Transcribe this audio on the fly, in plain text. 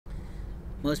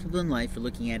Most people in life are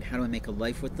looking at how do I make a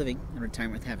life worth living and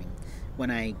retirement worth having.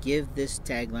 When I give this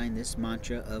tagline, this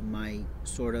mantra of my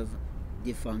sort of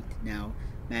defunct now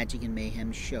Magic and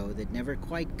Mayhem show that never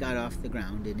quite got off the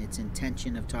ground in its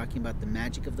intention of talking about the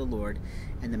magic of the Lord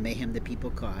and the mayhem that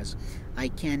people cause, I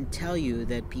can tell you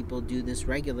that people do this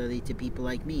regularly to people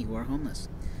like me who are homeless.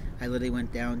 I literally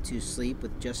went down to sleep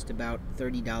with just about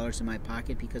 $30 in my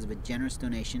pocket because of a generous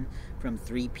donation from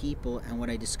 3 people, and what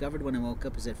I discovered when I woke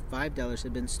up is that $5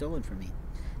 had been stolen from me.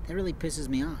 That really pisses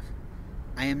me off.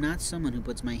 I am not someone who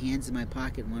puts my hands in my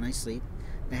pocket when I sleep.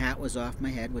 The hat was off my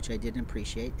head, which I didn't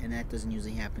appreciate, and that doesn't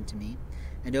usually happen to me.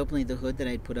 And openly the hood that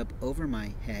I'd put up over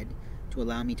my head to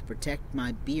allow me to protect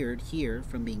my beard here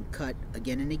from being cut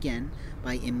again and again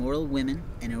by immoral women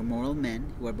and immoral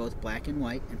men who are both black and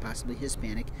white and possibly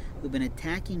Hispanic, who've been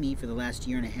attacking me for the last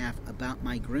year and a half about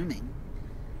my grooming,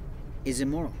 is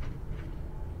immoral.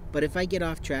 But if I get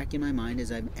off track in my mind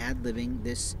as I'm ad-libbing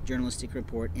this journalistic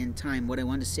report in time, what I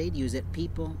want to say to you is that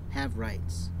people have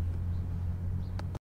rights.